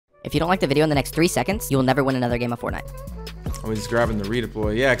If you don't like the video in the next 3 seconds, you will never win another game of Fortnite. Oh, he's grabbing the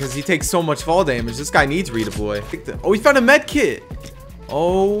redeploy. Yeah, because he takes so much fall damage. This guy needs redeploy. Oh, he found a med kit.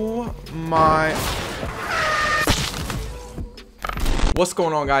 Oh my. What's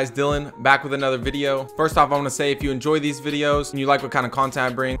going on, guys? Dylan back with another video. First off, I want to say if you enjoy these videos and you like what kind of content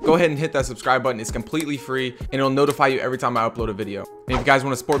I bring, go ahead and hit that subscribe button. It's completely free and it'll notify you every time I upload a video. And if you guys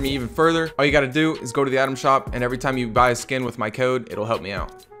want to support me even further, all you got to do is go to the item shop, and every time you buy a skin with my code, it'll help me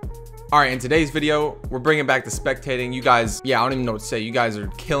out. All right, in today's video, we're bringing back the spectating. You guys, yeah, I don't even know what to say. You guys are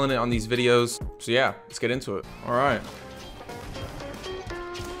killing it on these videos. So yeah, let's get into it. All right.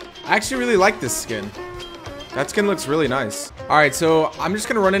 I actually really like this skin. That skin looks really nice. All right, so I'm just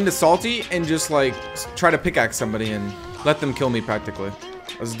gonna run into Salty and just like try to pickaxe somebody and let them kill me practically.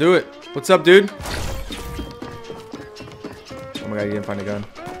 Let's do it. What's up, dude? Oh my God, you didn't find a gun.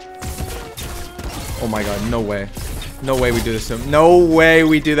 Oh my God, no way. No way we do this to him. No way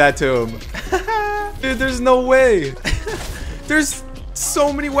we do that to him. Dude, there's no way. There's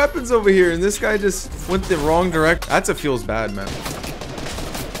so many weapons over here, and this guy just went the wrong direction. That's a feels bad, man.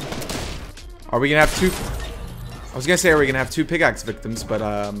 Are we gonna have two? I was gonna say, are we gonna have two pickaxe victims, but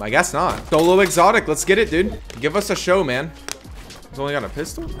I guess not. Solo exotic, let's get it, dude. Give us a show, man. He's only got a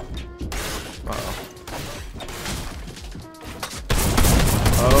pistol? Uh-oh.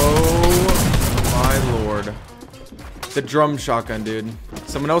 Oh my lord. The drum shotgun, dude.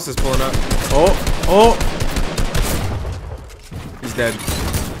 Someone else is pulling up. Oh, oh. He's dead.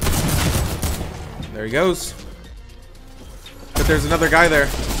 There he goes. But there's another guy there.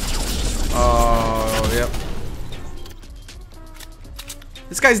 Oh, yep.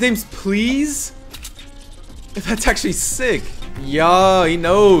 This guy's name's Please? That's actually sick. Yeah, he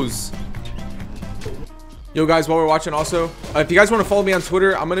knows. Yo guys, while we're watching also, if you guys want to follow me on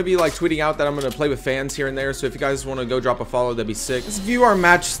Twitter, I'm going to be like tweeting out that I'm going to play with fans here and there. So if you guys want to go drop a follow, that'd be sick. Let's view our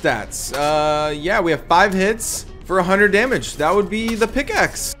match stats. Yeah, we have 5 hits for 100 damage. That would be the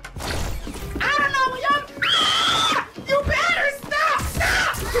pickaxe. I don't know, you better stop.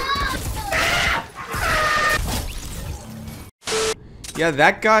 Yeah,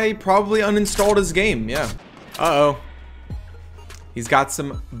 that guy probably uninstalled his game. Yeah. Uh-oh. He's got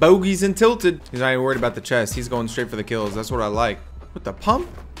some bogeys and tilted. He's not even worried about the chest. He's going straight for the kills. That's what I like. With the pump?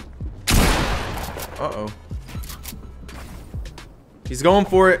 Uh-oh. He's going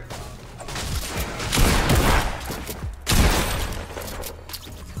for it.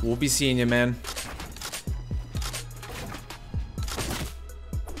 We'll be seeing you, man.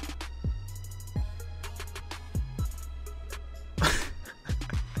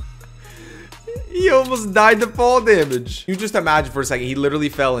 He almost died to fall damage. You just imagine for a second, he literally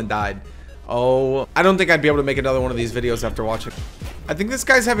fell and died. Oh, I don't think I'd be able to make another one of these videos after watching. I think this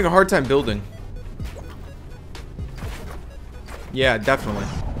guy's having a hard time building. Yeah, definitely.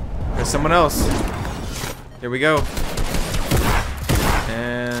 There's someone else. Here we go.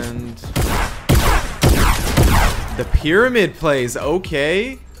 And the pyramid plays.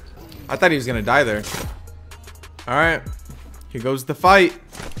 Okay. I thought he was gonna die there. All right, here goes the fight.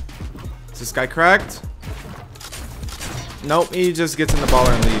 Is this guy cracked? Nope, he just gets in the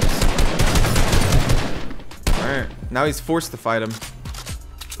baller and leaves. Alright, now he's forced to fight him.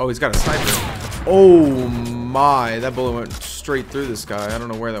 Oh, he's got a sniper. Oh my, that bullet went straight through this guy. I don't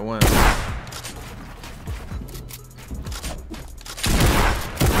know where that went.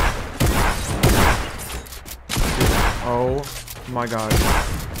 Oh my God.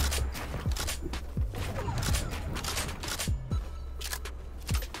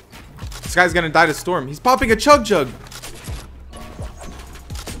 This guy's gonna die to storm. He's popping a chug jug.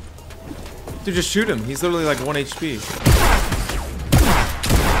 Dude, just shoot him. He's literally like 1 HP.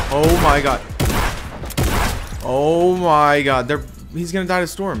 Oh my God. Oh my God. He's gonna die to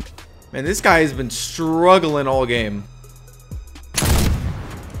storm. Man, this guy has been struggling all game.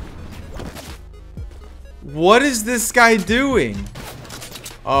 What is this guy doing?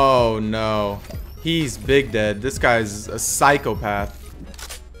 Oh no. He's big dead. This guy's a psychopath.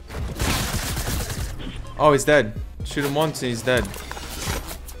 Oh, he's dead. Shoot him once and he's dead.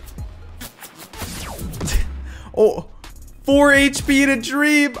 Oh, 4 HP in a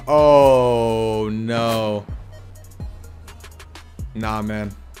dream. Oh, no. Nah,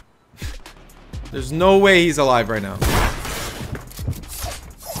 man. There's no way he's alive right now.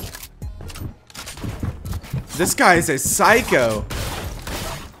 This guy is a psycho.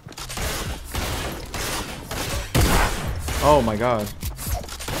 Oh, my God.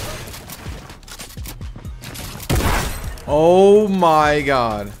 Oh my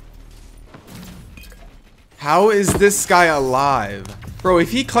God. How is this guy alive? Bro,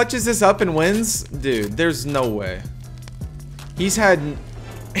 if he clutches this up and wins, dude, there's no way. He's had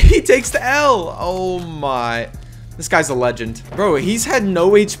He takes the L. Oh my. This guy's a legend. Bro, he's had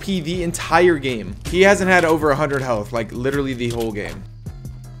no HP the entire game. He hasn't had over 100 health, like literally the whole game.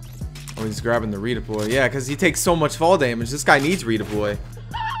 Oh, he's grabbing the redeploy. Yeah, because he takes so much fall damage. This guy needs redeploy.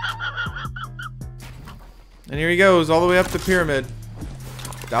 And here he goes, all the way up the pyramid.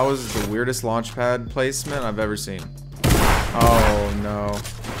 That was the weirdest launch pad placement I've ever seen. Oh, no.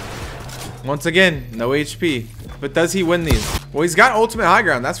 Once again, no HP. But does he win these? Well, he's got ultimate high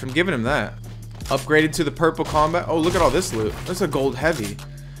ground. That's from giving him that. Upgraded to the purple combat. Oh, look at all this loot. That's a gold heavy.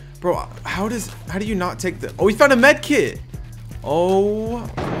 Bro, how do you not take the... Oh, he found a med kit. Oh,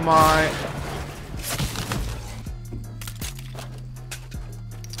 my...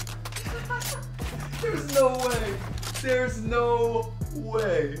 There's no way. There's no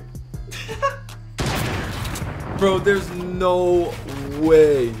way. Bro, there's no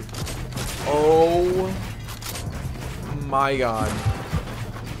way. Oh my god.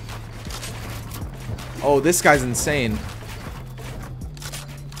 Oh, this guy's insane.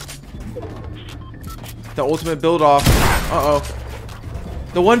 The ultimate build off. Uh-oh.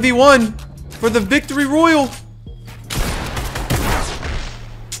 The 1v1 for the victory royal.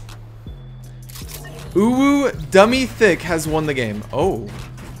 Uwu Dummy Thick has won the game. Oh.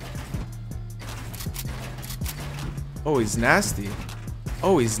 Oh, he's nasty.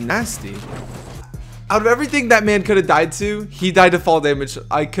 Oh, he's nasty. Out of everything that man could have died to, he died to fall damage.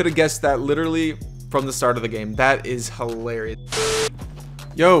 I could have guessed that literally from the start of the game. That is hilarious.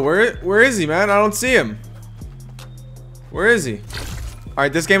 Yo, where is he, man? I don't see him. Where is he? All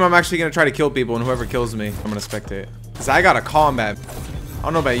right, this game I'm actually gonna try to kill people, and whoever kills me, I'm gonna spectate. Cause I got a combat. I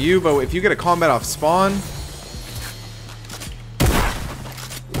don't know about you, but if you get a combat off spawn,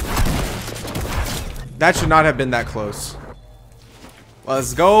 that should not have been that close.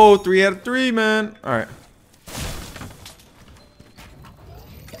 Let's go. 3 out of 3, man. All right.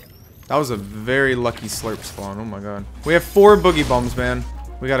 That was a very lucky slurp spawn. Oh my god. We have 4 boogie bombs, man.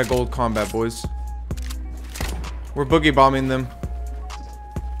 We got a gold combat, boys. We're boogie bombing them.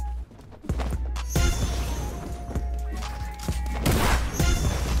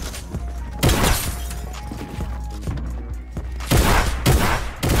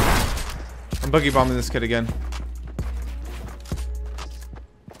 I'm boogie bombing this kid again.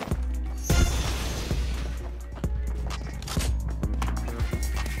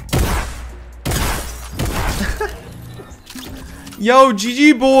 Yo,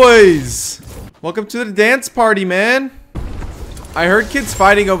 GG boys! Welcome to the dance party, man. I heard kids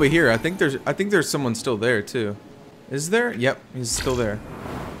fighting over here. I think there's someone still there too. Is there? Yep, he's still there.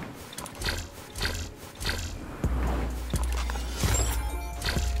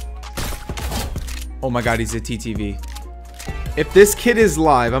 Oh my god, he's a TTV. If this kid is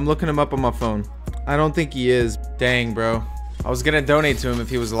live, I'm looking him up on my phone. I don't think he is. Dang, bro. I was gonna donate to him if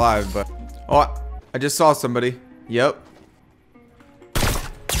he was alive, but... Oh, I just saw somebody. Yep.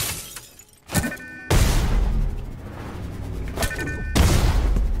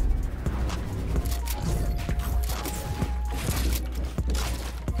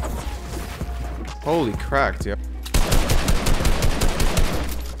 Holy cracked, yeah.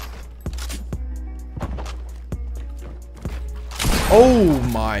 Oh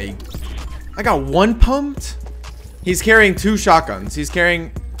my. I got 1 pumped? He's carrying 2 shotguns. He's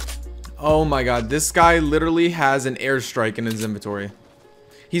carrying... Oh my god. This guy literally has an airstrike in his inventory.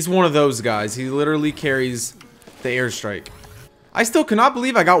 He's one of those guys. He literally carries the airstrike. I still cannot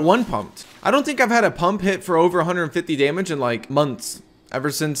believe I got 1 pumped. I don't think I've had a pump hit for over 150 damage in like months. Ever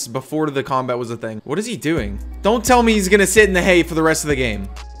since before the combat was a thing. What is he doing? Don't tell me he's gonna sit in the hay for the rest of the game.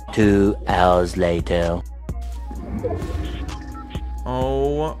 2 hours later.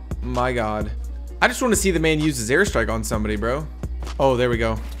 Oh my god. I just want to see the man use his airstrike on somebody, bro. Oh, there we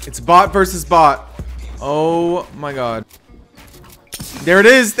go. It's bot versus bot. Oh my god. There it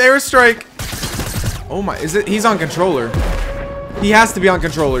is, the airstrike. Oh my, is it? He's on controller. He has to be on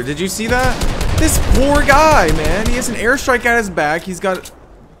controller. Did you see that? This poor guy, man. He has an airstrike at his back. He's got...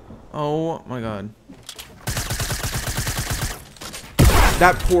 Oh my god.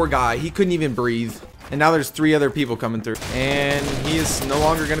 That poor guy. He couldn't even breathe. And now there's 3 other people coming through. And he is no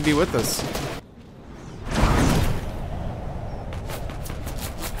longer going to be with us.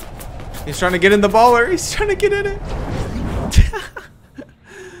 He's trying to get in the baller. He's trying to get in it.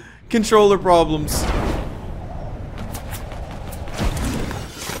 Controller problems.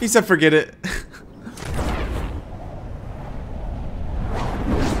 He said forget it.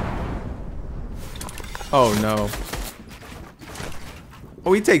 Oh no.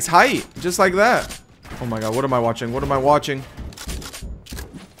 Oh, he takes height just like that. Oh my god, what am I watching? What am I watching?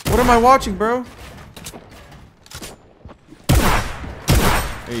 What am I watching, bro?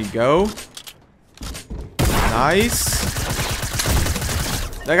 There you go. Nice.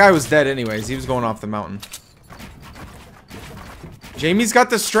 That guy was dead anyways. He was going off the mountain. Jamie's got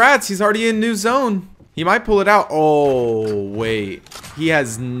the strats. He's already in new zone. He might pull it out. Oh, wait. He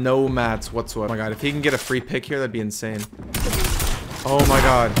has no mats whatsoever. Oh my god, if he can get a free pick here, that'd be insane. Oh my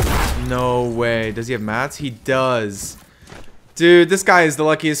god. No way. Does he have mats? He does. Dude, this guy is the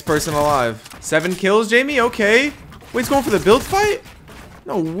luckiest person alive. 7 kills, Jamie? Okay. Wait, he's going for the build fight?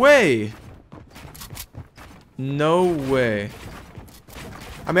 No way. No way.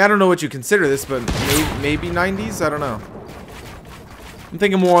 I mean, I don't know what you consider this, but maybe 90s? I don't know. I'm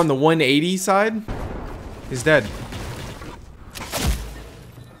thinking more on the 180 side. He's dead.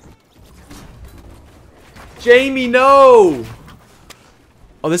 Jamie, no!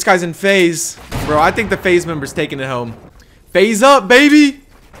 Oh, this guy's in phase. Bro, I think the phase member's taking it home. Phase up, baby!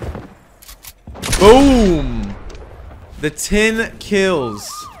 Boom! The 10 kills.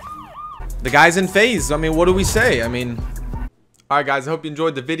 The guy's in phase. I mean, what do we say? I mean... Alright guys, I hope you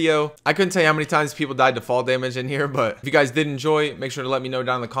enjoyed the video. I couldn't tell you how many times people died to fall damage in here, but if you guys did enjoy, make sure to let me know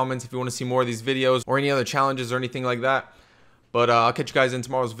down in the comments if you want to see more of these videos or any other challenges or anything like that. But I'll catch you guys in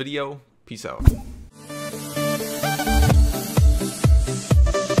tomorrow's video. Peace out.